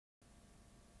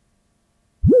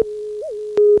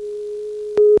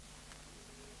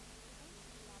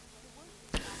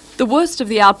The worst of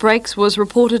the outbreaks was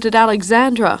reported at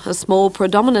Alexandra, a small,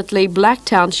 predominantly black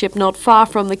township not far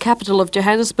from the capital of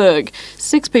Johannesburg.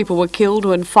 6 people were killed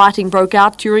when fighting broke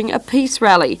out during a peace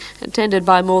rally, attended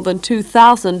by more than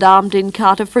 2,000 armed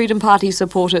Inkatha Freedom Party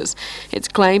supporters. It's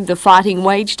claimed the fighting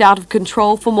waged out of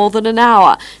control for more than an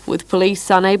hour, with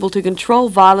police unable to control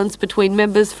violence between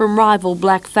members from rival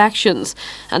black factions.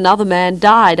 Another man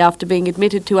died after being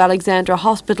admitted to Alexandra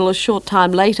Hospital a short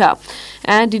time later.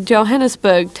 And in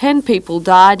Johannesburg, 10 people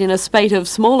died in a spate of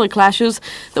smaller clashes.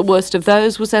 The worst of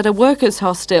those was at a workers'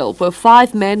 hostel, where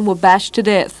 5 men were bashed to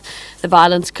death. The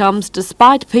violence comes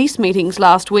despite peace meetings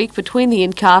last week between the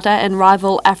Inkatha and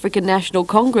rival African National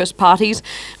Congress parties,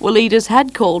 where leaders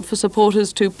had called for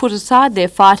supporters to put aside their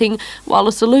fighting while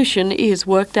a solution is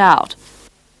worked out.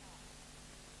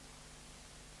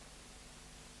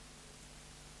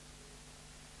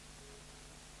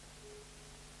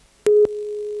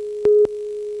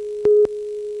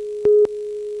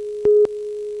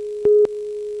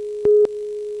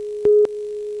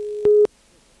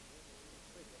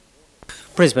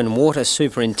 Brisbane Water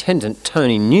Superintendent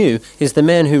Tony New is the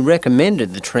man who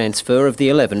recommended the transfer of the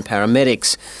 11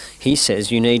 paramedics. He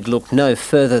says you need look no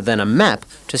further than a map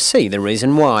to see the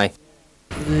reason why.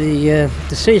 The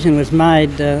decision was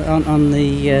made on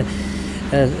the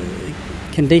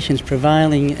conditions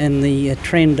prevailing and the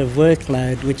trend of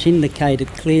workload, which indicated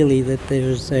clearly that there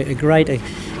was a greater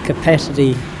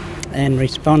capacity and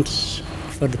response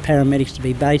for the paramedics to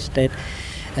be based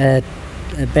at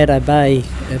Beddo Bay,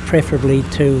 preferably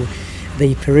to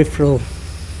the peripheral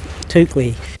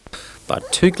Toukley. But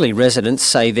Toukley residents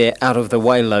say their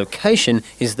out-of-the-way location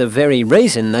is the very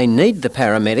reason they need the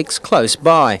paramedics close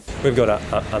by. We've got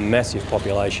a massive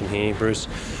population here, Bruce,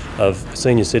 of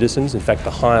senior citizens. In fact, the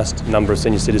highest number of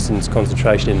senior citizens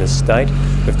concentration in the state.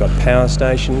 We've got power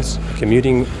stations,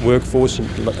 commuting workforce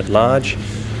at large,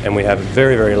 and we have a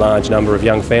very, very large number of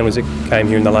young families that came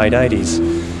here in the late 80s.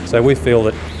 So we feel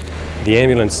that the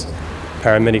ambulance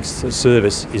paramedics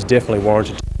service is definitely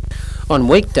warranted. On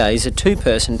weekdays, a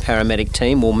 2-person paramedic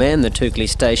team will man the Toukley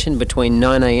station between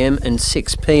 9 a.m. and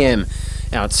 6 p.m.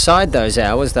 Outside those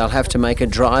hours, they'll have to make a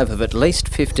drive of at least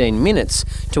 15 minutes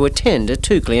to attend a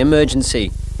Toukley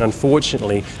emergency.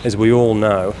 Unfortunately, as we all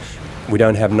know, we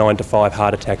don't have 9 to 5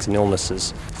 heart attacks and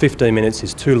illnesses. 15 minutes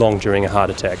is too long during a heart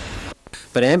attack.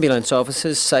 But ambulance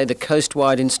officers say the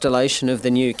coast-wide installation of the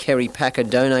new Kerry Packer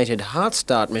donated Heart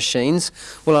Start machines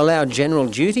will allow general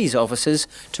duties officers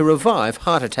to revive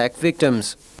heart attack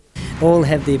victims. All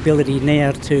have the ability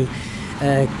now to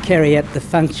carry out the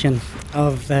function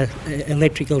of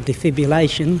electrical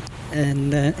defibrillation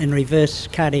and reverse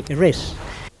cardiac arrest.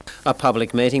 A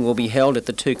public meeting will be held at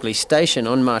the Toukley station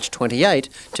on March 28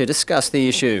 to discuss the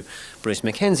issue. Bruce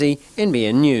Mackenzie,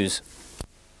 NBN News.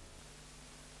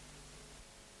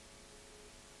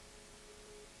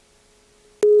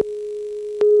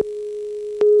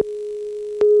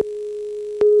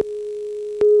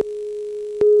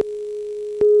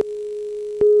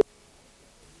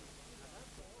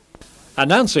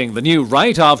 Announcing the new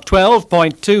rate of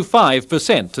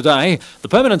 12.25% today, the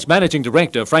Permanent's Managing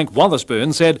Director, Frank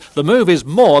Wotherspoon, said the move is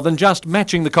more than just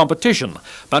matching the competition,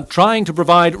 but trying to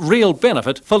provide real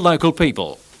benefit for local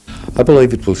people. I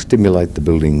believe it will stimulate the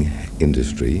building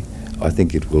industry. I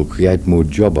think it will create more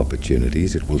job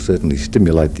opportunities. It will certainly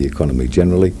stimulate the economy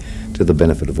generally to the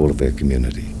benefit of all of our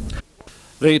community.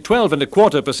 The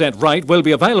 12.25% rate will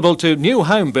be available to new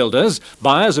home builders,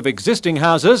 buyers of existing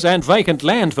houses and vacant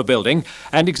land for building,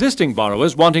 and existing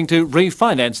borrowers wanting to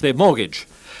refinance their mortgage.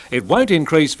 It won't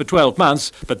increase for 12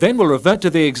 months, but then will revert to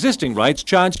the existing rates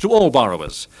charged to all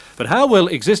borrowers. But how will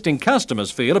existing customers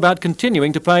feel about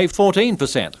continuing to pay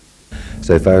 14%?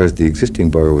 So far as the existing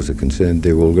borrowers are concerned,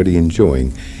 they're already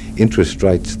enjoying interest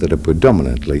rates that are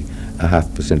predominantly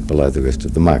 0.5% below the rest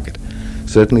of the market.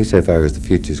 Certainly, so far as the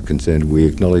future is concerned, we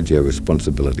acknowledge our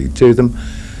responsibility to them.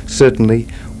 Certainly,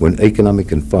 when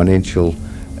economic and financial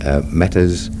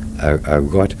matters are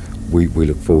right, we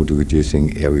look forward to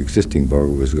reducing our existing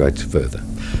borrowers' rates further.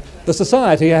 The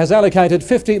Society has allocated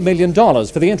 $50 million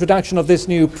for the introduction of this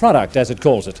new product, as it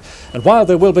calls it. And while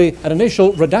there will be an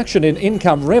initial reduction in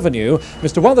income revenue,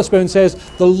 Mr Wotherspoon says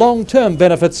the long-term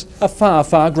benefits are far,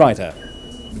 far greater.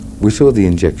 We saw the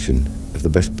injection of the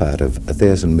best part of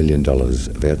 $1,000 million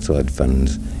of outside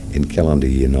funds in calendar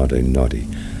year 1990.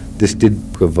 This did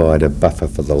provide a buffer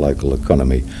for the local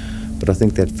economy, but I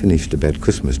think that finished about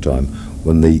Christmas time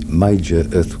when the major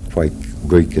earthquake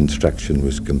reconstruction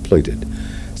was completed.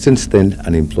 Since then,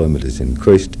 unemployment has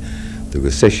increased, the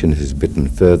recession has bitten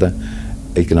further,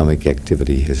 economic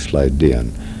activity has slowed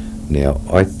down. Now,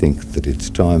 I think that it's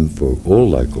time for all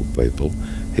local people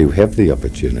who have the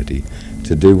opportunity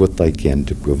to do what they can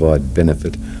to provide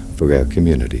benefit for our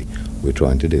community. We're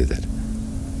trying to do that.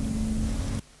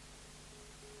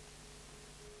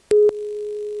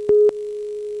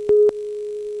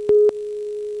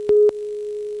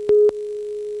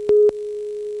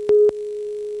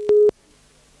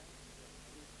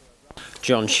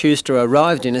 John Schuster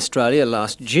arrived in Australia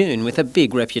last June with a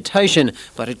big reputation,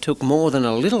 but it took more than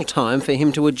a little time for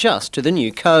him to adjust to the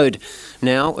new code.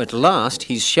 Now, at last,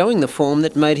 he's showing the form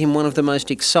that made him one of the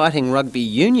most exciting rugby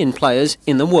union players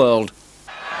in the world.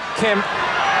 Kemp,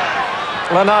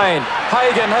 Linane,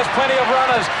 Hagan has plenty of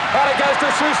runners. Out it goes to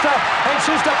Schuster, and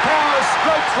Schuster powers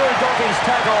straight through Donkey's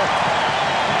tackle.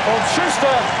 Well,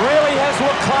 Schuster really has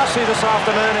looked classy this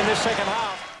afternoon in this second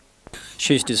half.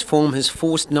 Schuster's form has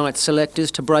forced Knights selectors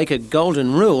to break a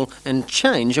golden rule and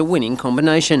change a winning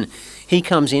combination. He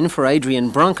comes in for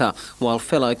Adrian Brunker, while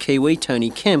fellow Kiwi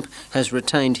Tony Kemp has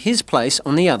retained his place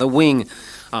on the other wing.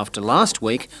 After last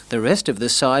week, the rest of the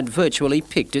side virtually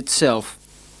picked itself.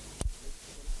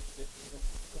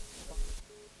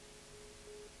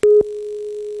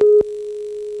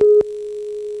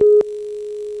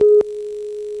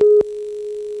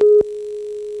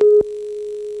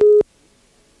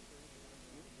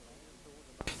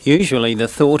 Usually the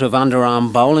thought of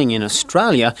underarm bowling in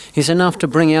Australia is enough to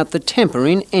bring out the temper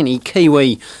in any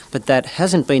Kiwi, but that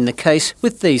hasn't been the case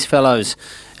with these fellows,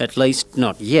 at least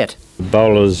not yet.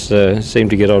 Bowlers seem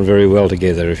to get on very well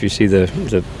together. If you see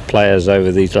the players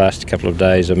over these last couple of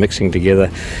days are mixing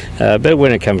together, but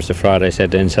when it comes to Friday,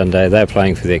 Saturday and Sunday, they're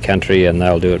playing for their country and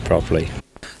they'll do it properly.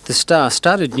 The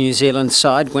star-studded New Zealand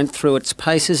side went through its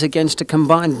paces against a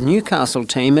combined Newcastle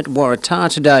team at Waratah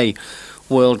today.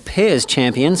 World Pairs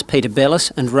champions Peter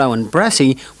Bellis and Rowan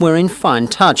Brassey were in fine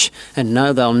touch and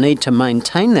know they'll need to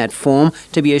maintain that form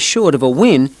to be assured of a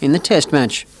win in the Test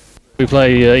match. We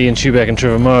play Ian Schuback and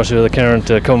Trevor Morris, who are the current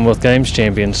Commonwealth Games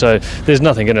champions, so there's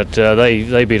nothing in it.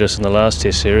 They beat us in the last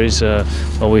Test series,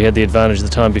 while we had the advantage the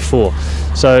time before.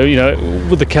 So, you know,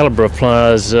 with the calibre of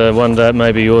players, one day it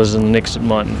may be yours and the next it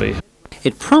mightn't be.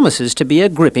 It promises to be a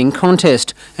gripping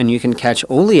contest, and you can catch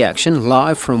all the action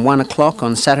live from 1 o'clock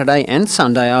on Saturday and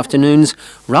Sunday afternoons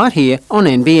right here on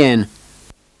NBN.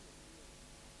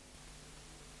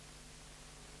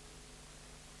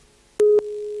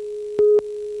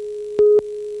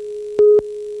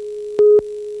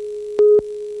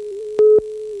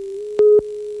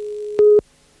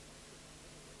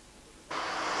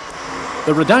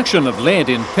 The reduction of lead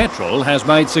in petrol has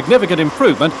made significant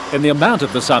improvement in the amount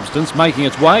of the substance making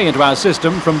its way into our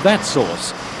system from that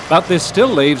source. But this still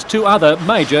leaves two other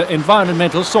major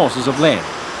environmental sources of lead.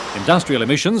 Industrial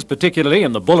emissions, particularly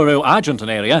in the Bullaroo-Argenton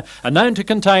area, are known to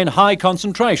contain high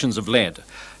concentrations of lead.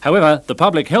 However, the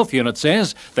Public Health Unit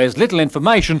says there's little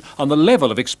information on the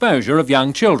level of exposure of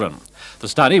young children. The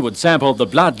study would sample the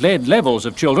blood lead levels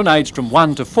of children aged from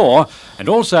 1 to 4 and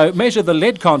also measure the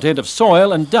lead content of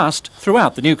soil and dust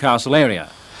throughout the Newcastle area.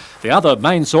 The other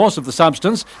main source of the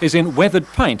substance is in weathered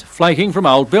paint flaking from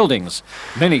old buildings.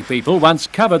 Many people once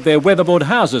covered their weatherboard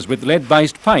houses with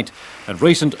lead-based paint, and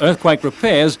recent earthquake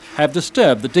repairs have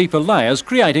disturbed the deeper layers,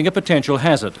 creating a potential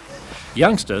hazard.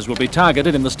 Youngsters will be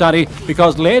targeted in the study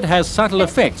because lead has subtle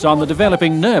effects on the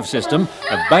developing nerve system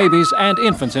of babies and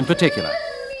infants in particular.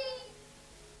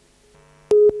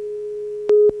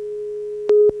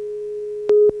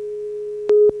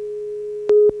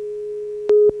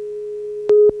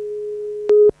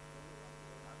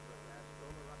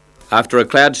 After a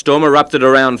cloud storm erupted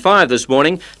around 5 this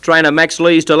morning, trainer Max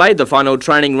Lees delayed the final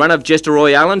training run of Jester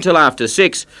Royale until after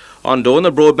 6. On dawn,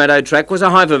 the Broadmeadow track was a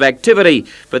hive of activity,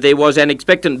 but there was an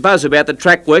expectant buzz about the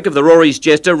track work of the Rory's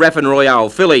Jester Raffin Royale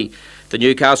filly. The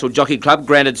Newcastle Jockey Club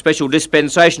granted special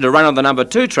dispensation to run on the number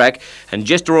 2 track, and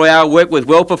Jester Royale worked with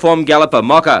well-performed galloper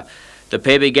Mocha. The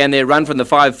pair began their run from the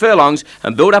 5 furlongs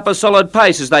and built up a solid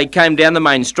pace as they came down the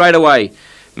main straightaway.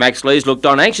 Max Lees looked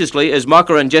on anxiously as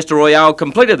Mocha and Jester Royale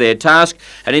completed their task,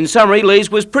 and in summary,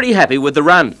 Lees was pretty happy with the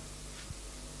run.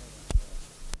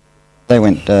 They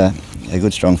went a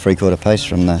good strong 3/4 pace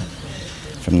from the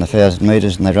 1,000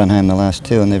 metres, and they've run home the last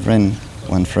 2, and they've run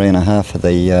 1:3.5 for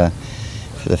the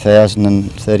 1,000 and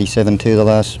 37.2 the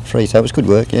last 3, so it was good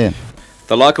work, yeah.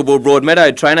 The likeable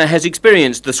Broadmeadow trainer has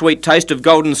experienced the sweet taste of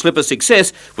Golden Slipper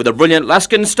success with a brilliant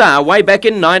Luskin star way back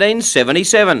in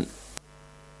 1977.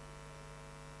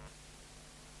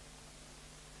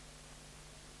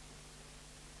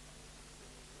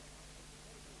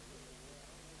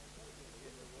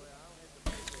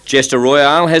 Jester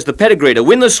Royale has the pedigree to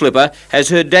win the slipper, as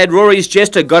her dad Rory's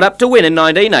Jester got up to win in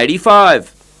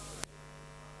 1985.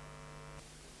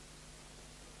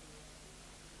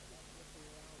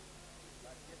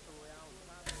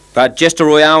 But Jester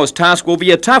Royale's task will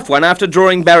be a tough one after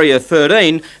drawing barrier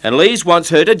 13, and Lees wants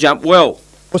her to jump well.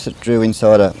 Horse that drew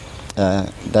inside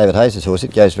David Hayes' horse,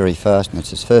 it goes very fast, and it's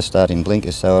his first start in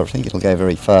blinkers, so I think it'll go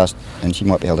very fast, and she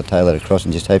might be able to tail it across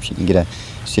and just hope she can get a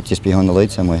sit just behind the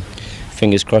lead somewhere.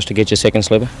 Fingers crossed to get your second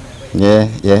slipper? Yeah,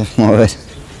 my word.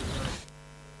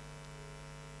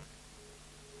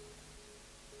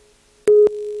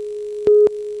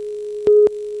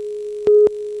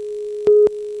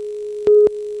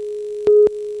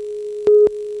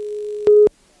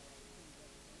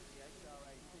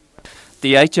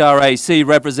 The HRAC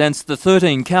represents the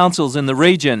 13 councils in the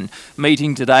region.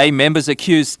 Meeting today, members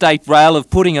accuse State Rail of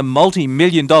putting a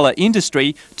multi-million-dollar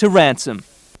industry to ransom.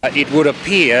 It would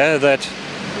appear that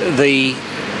the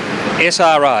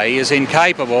SRA is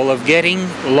incapable of getting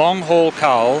long-haul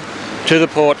coal to the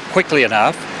port quickly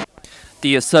enough.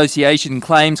 The association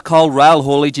claims coal rail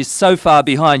haulage is so far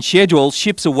behind schedule,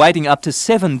 ships are waiting up to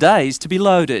 7 days to be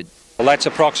loaded. Well, that's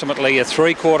approximately a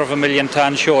 $750,000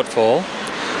 tonne shortfall,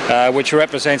 which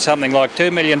represents something like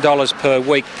 $2 million per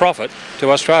week profit to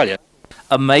Australia.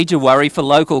 A major worry for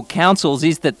local councils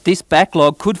is that this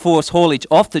backlog could force haulage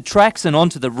off the tracks and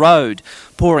onto the road,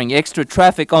 pouring extra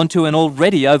traffic onto an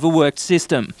already overworked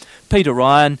system. Peter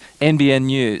Ryan, NBN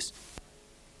News.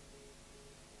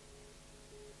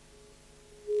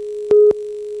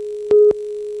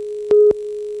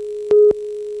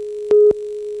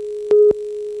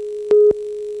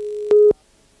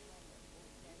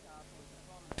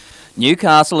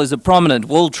 Newcastle is a prominent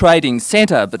wool trading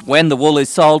centre, but when the wool is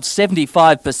sold,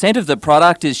 75% of the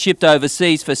product is shipped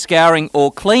overseas for scouring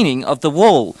or cleaning of the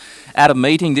wool. At a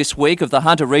meeting this week of the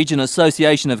Hunter Region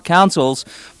Association of Councils,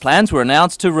 plans were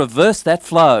announced to reverse that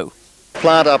flow.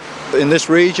 Plant up in this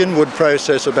region would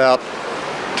process about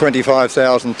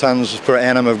 25,000 tonnes per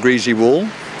annum of greasy wool,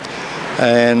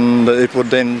 and it would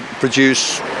then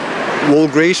produce wool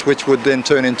grease, which would then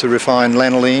turn into refined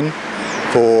lanolin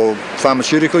for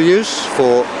pharmaceutical use,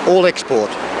 for all export.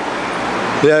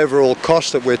 The overall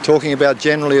cost that we're talking about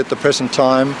generally at the present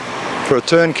time for a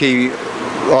turnkey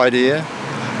idea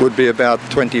would be about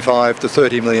 $25 to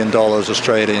 $30 million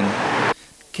Australian.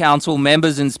 Council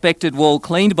members inspected wool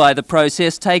cleaned by the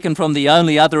process taken from the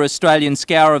only other Australian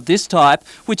scour of this type,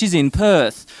 which is in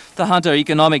Perth. The Hunter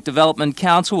Economic Development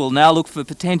Council will now look for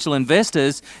potential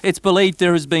investors. It's believed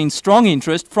there has been strong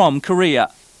interest from Korea.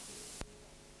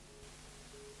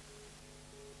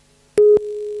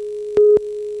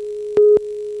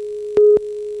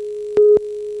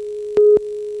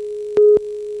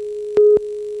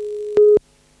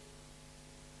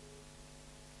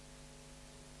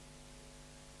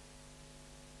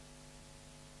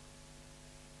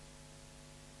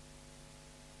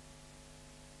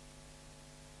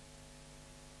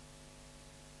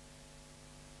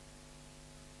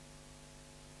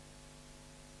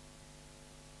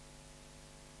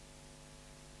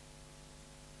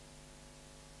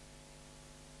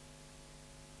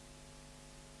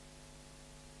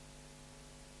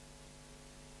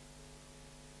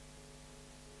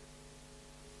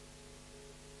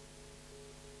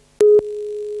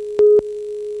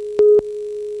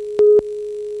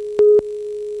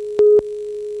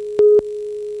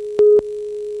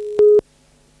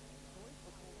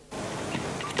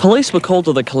 Police were called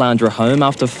to the Calandra home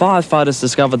after firefighters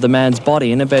discovered the man's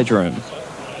body in a bedroom.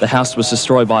 The house was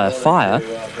destroyed by a fire,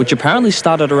 which apparently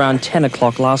started around 10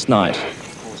 o'clock last night.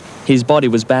 His body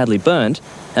was badly burnt,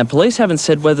 and police haven't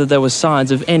said whether there were signs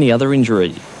of any other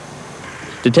injury.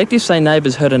 Detectives say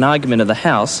neighbours heard an argument at the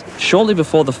house shortly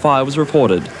before the fire was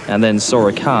reported, and then saw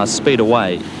a car speed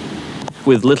away.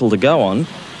 With little to go on,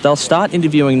 they'll start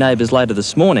interviewing neighbours later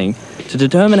this morning to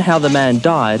determine how the man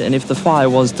died and if the fire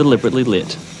was deliberately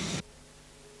lit.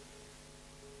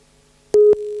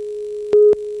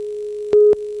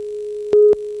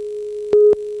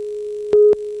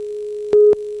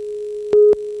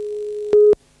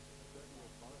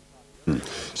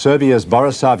 Serbia's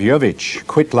Boris Savjovic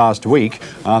quit last week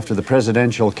after the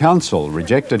Presidential Council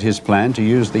rejected his plan to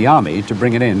use the army to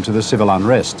bring an end to the civil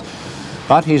unrest.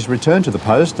 But he's returned to the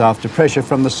post after pressure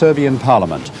from the Serbian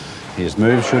parliament. His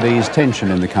move should ease tension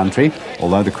in the country,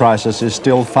 although the crisis is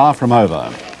still far from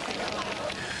over.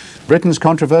 Britain's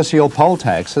controversial poll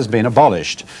tax has been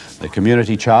abolished. The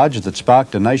community charge that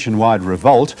sparked a nationwide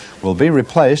revolt will be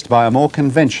replaced by a more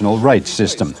conventional rate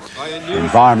system.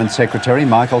 Environment Secretary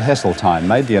Michael Heseltine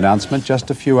made the announcement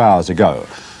just a few hours ago.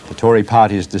 The Tory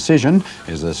party's decision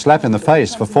is a slap in the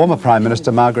face for former Prime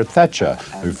Minister Margaret Thatcher,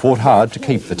 who fought hard to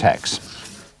keep the tax.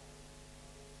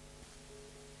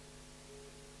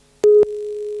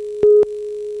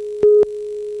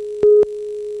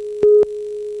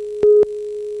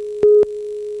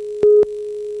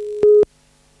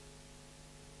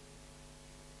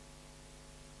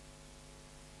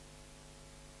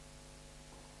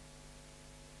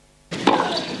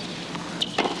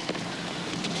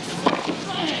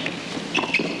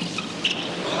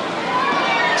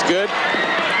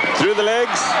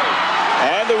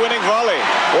 winning volley.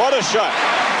 What a shot.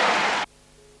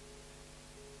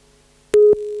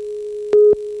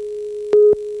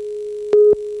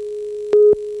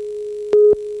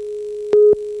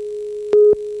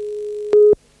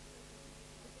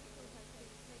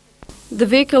 The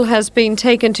vehicle has been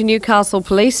taken to Newcastle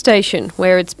Police Station,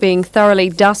 where it's being thoroughly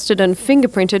dusted and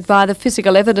fingerprinted by the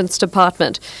Physical Evidence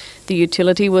Department. The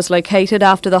utility was located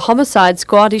after the Homicide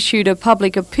Squad issued a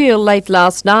public appeal late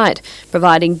last night,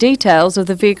 providing details of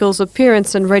the vehicle's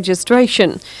appearance and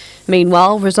registration.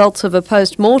 Meanwhile, results of a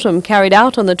post-mortem carried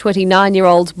out on the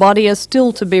 29-year-old's body are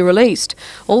still to be released.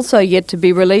 Also yet to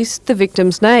be released, the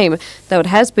victim's name, though it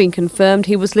has been confirmed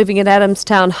he was living at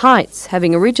Adamstown Heights,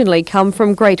 having originally come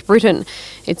from Great Britain.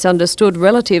 It's understood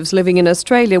relatives living in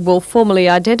Australia will formally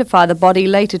identify the body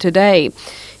later today.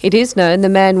 It is known the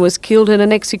man was killed in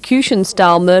an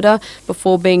execution-style murder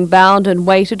before being bound and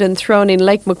weighted and thrown in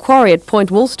Lake Macquarie at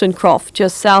Point Wollstonecroft,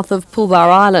 just south of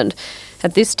Pulbar Island.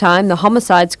 At this time, the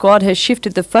Homicide Squad has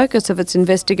shifted the focus of its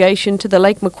investigation to the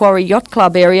Lake Macquarie Yacht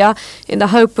Club area in the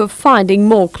hope of finding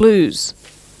more clues.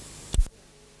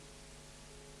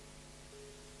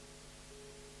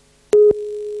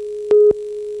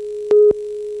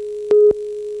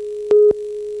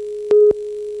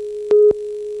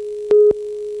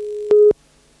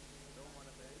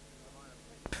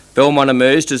 Belmont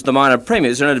emerged as the minor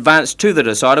premiers and advanced to the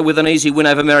decider with an easy win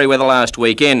over Merewether last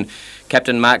weekend.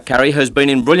 Captain Mark Curry has been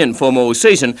in brilliant form all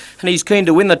season and he's keen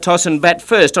to win the toss and bat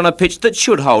first on a pitch that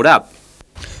should hold up.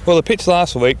 Well, the pitch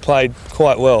last week played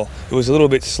quite well. It was a little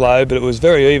bit slow, but it was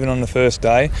very even on the first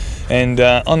day, and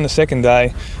on the second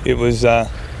day it was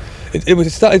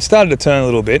it started to turn a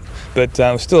little bit, but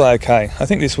it was still okay. I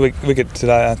think this wicket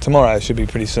today, tomorrow should be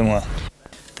pretty similar.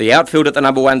 The outfield at the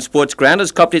number 1 sports ground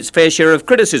has copped its fair share of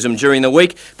criticism during the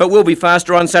week, but will be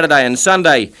faster on Saturday and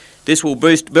Sunday. This will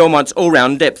boost Belmont's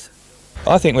all-round depth.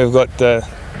 I think we've got the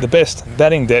best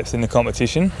batting depth in the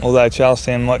competition, although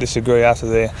Charlestown might disagree after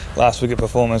their last wicket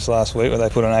performance last week where they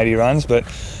put on 80 runs, but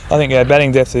I think our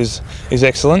batting depth is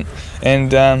excellent,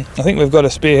 and I think we've got a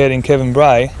spearhead in Kevin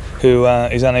Bray who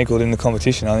is unequalled in the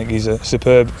competition. I think he's a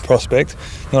superb prospect,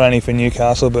 not only for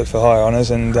Newcastle but for higher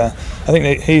honours, and I think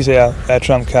that he's our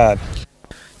trump card.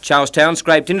 Charlestown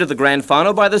scraped into the grand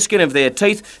final by the skin of their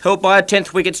teeth, helped by a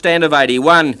 10th wicket stand of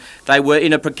 81. They were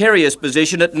in a precarious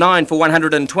position at 9 for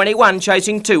 121,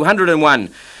 chasing 201.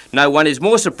 No one is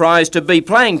more surprised to be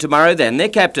playing tomorrow than their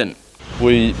captain.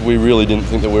 We really didn't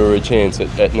think that we were a chance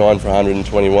at 9 for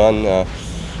 121,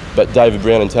 but David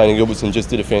Brown and Tony Gilbertson just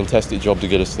did a fantastic job to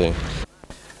get us there.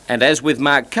 And as with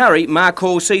Mark Curry, Mark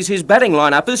Hall sees his batting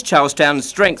line-up as Charlestown's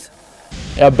strength.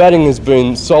 Our batting has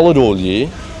been solid all year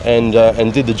and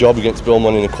did the job against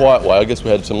Belmont in a quiet way. I guess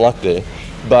we had some luck there.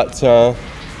 But our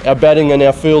batting and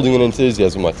our fielding and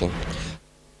enthusiasm, I think.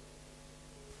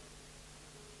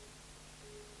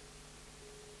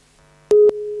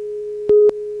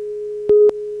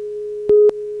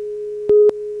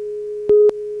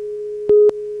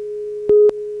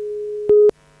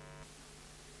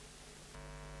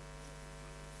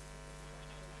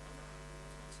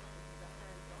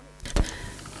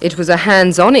 It was a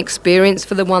hands-on experience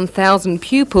for the 1,000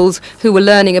 pupils who were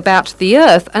learning about the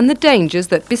earth and the dangers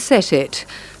that beset it.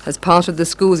 As part of the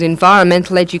school's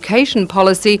environmental education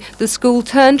policy, the school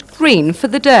turned green for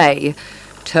the day.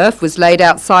 Turf was laid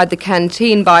outside the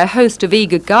canteen by a host of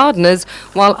eager gardeners,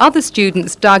 while other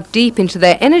students dug deep into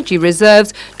their energy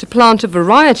reserves to plant a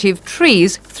variety of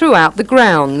trees throughout the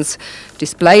grounds.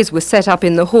 Displays were set up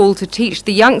in the hall to teach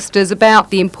the youngsters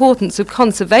about the importance of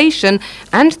conservation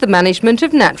and the management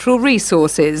of natural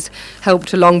resources,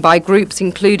 helped along by groups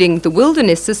including the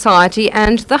Wilderness Society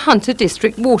and the Hunter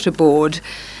District Water Board.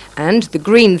 And the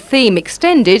green theme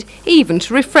extended even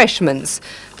to refreshments.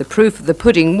 The proof of the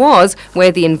pudding was,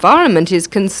 where the environment is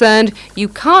concerned, you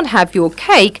can't have your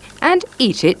cake and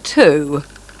eat it too.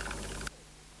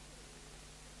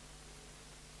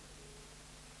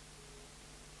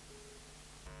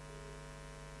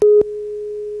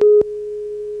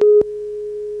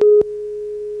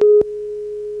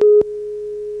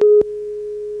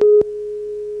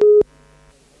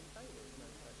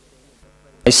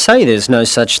 They say there's no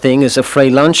such thing as a free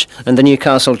lunch, and the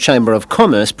Newcastle Chamber of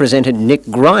Commerce presented Nick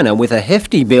Greiner with a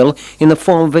hefty bill in the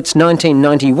form of its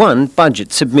 1991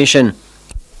 budget submission.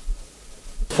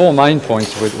 4 main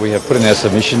points we have put in our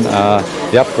submission are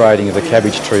the upgrading of the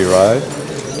Cabbage Tree Road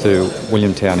to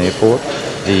Williamtown Airport,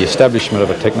 the establishment of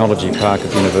a technology park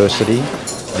at university,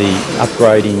 the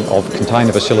upgrading of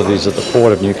container facilities at the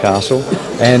Port of Newcastle,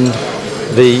 and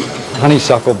the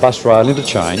Honeysuckle bus rail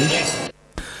interchange.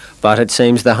 But it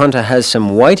seems the Hunter has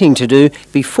some waiting to do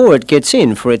before it gets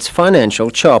in for its financial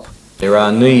chop. There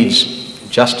are needs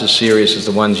just as serious as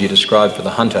the ones you described for the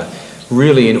Hunter,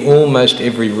 really in almost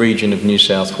every region of New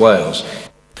South Wales.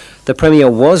 The Premier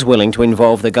was willing to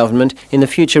involve the government in the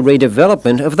future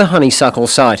redevelopment of the honeysuckle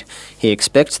site. He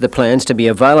expects the plans to be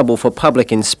available for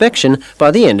public inspection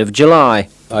by the end of July.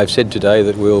 I've said today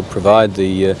that we'll provide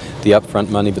the upfront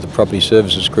money, but the Property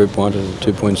Services Group wanted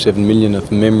 $2.7 million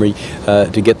of memory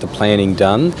to get the planning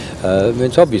done.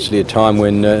 It's obviously a time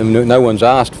when no one's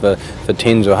asked for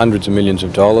tens or hundreds of millions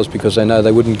of dollars because they know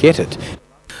they wouldn't get it.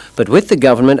 But with the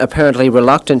government apparently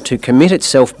reluctant to commit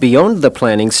itself beyond the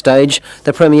planning stage,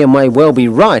 the Premier may well be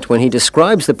right when he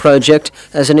describes the project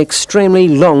as an extremely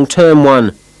long-term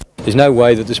one. There's no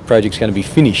way that this project's going to be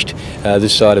finished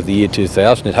this side of the year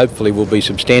 2000. It hopefully will be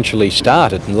substantially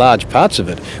started and large parts of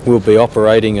it will be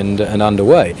operating and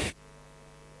underway.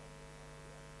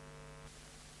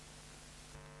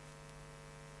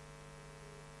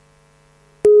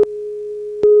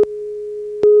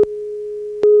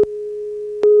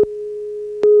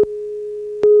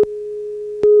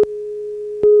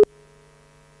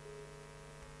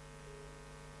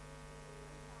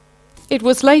 It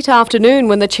was late afternoon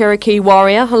when the Cherokee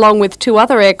Warrior, along with 2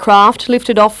 other aircraft,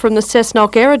 lifted off from the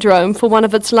Cessnock Aerodrome for one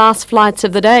of its last flights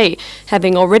of the day,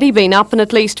 having already been up on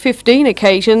at least 15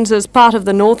 occasions as part of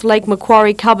the North Lake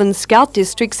Macquarie Cubbon Scout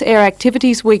District's Air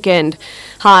Activities Weekend.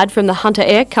 Hired from the Hunter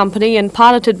Air Company and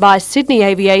piloted by Sydney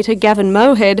aviator Gavin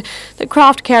Mohead, the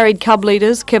craft carried Cub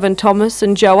leaders Kevin Thomas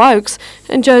and Joe Oakes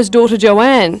and Joe's daughter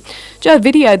Joanne. Joe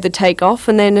videoed the takeoff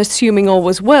and then, assuming all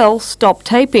was well, stopped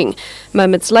taping.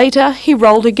 Moments later, he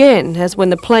rolled again, as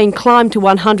when the plane climbed to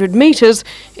 100 metres,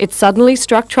 it suddenly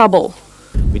struck trouble.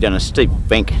 We'd done a steep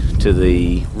bank to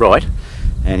the right,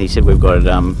 and he said we've got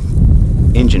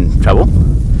engine trouble.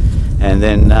 And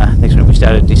then next when we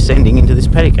started descending into this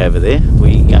paddock over there,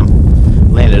 we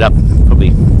landed up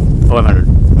probably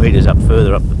 500 metres up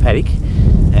further up the paddock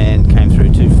and came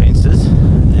through 2 fences,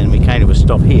 and we came to a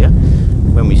stop here.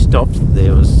 When we stopped,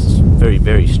 there was very,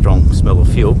 very strong smell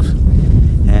of fuel,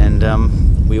 and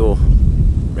we all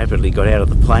rapidly got out of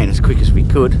the plane as quick as we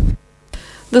could.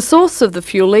 The source of the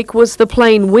fuel leak was the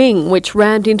plane wing, which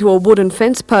rammed into a wooden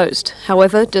fence post.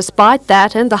 However, despite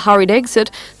that and the hurried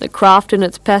exit, the craft and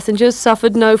its passengers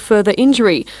suffered no further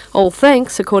injury, all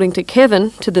thanks, according to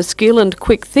Kevin, to the skill and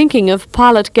quick thinking of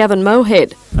pilot Gavin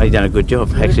Mohead. He's done a good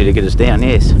job, actually, to get us down,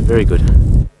 yes, very good.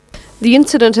 The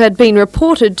incident had been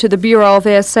reported to the Bureau of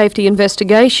Air Safety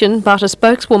Investigation, but a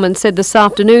spokeswoman said this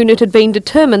afternoon it had been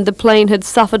determined the plane had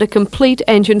suffered a complete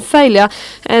engine failure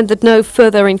and that no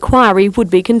further inquiry would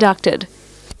be conducted.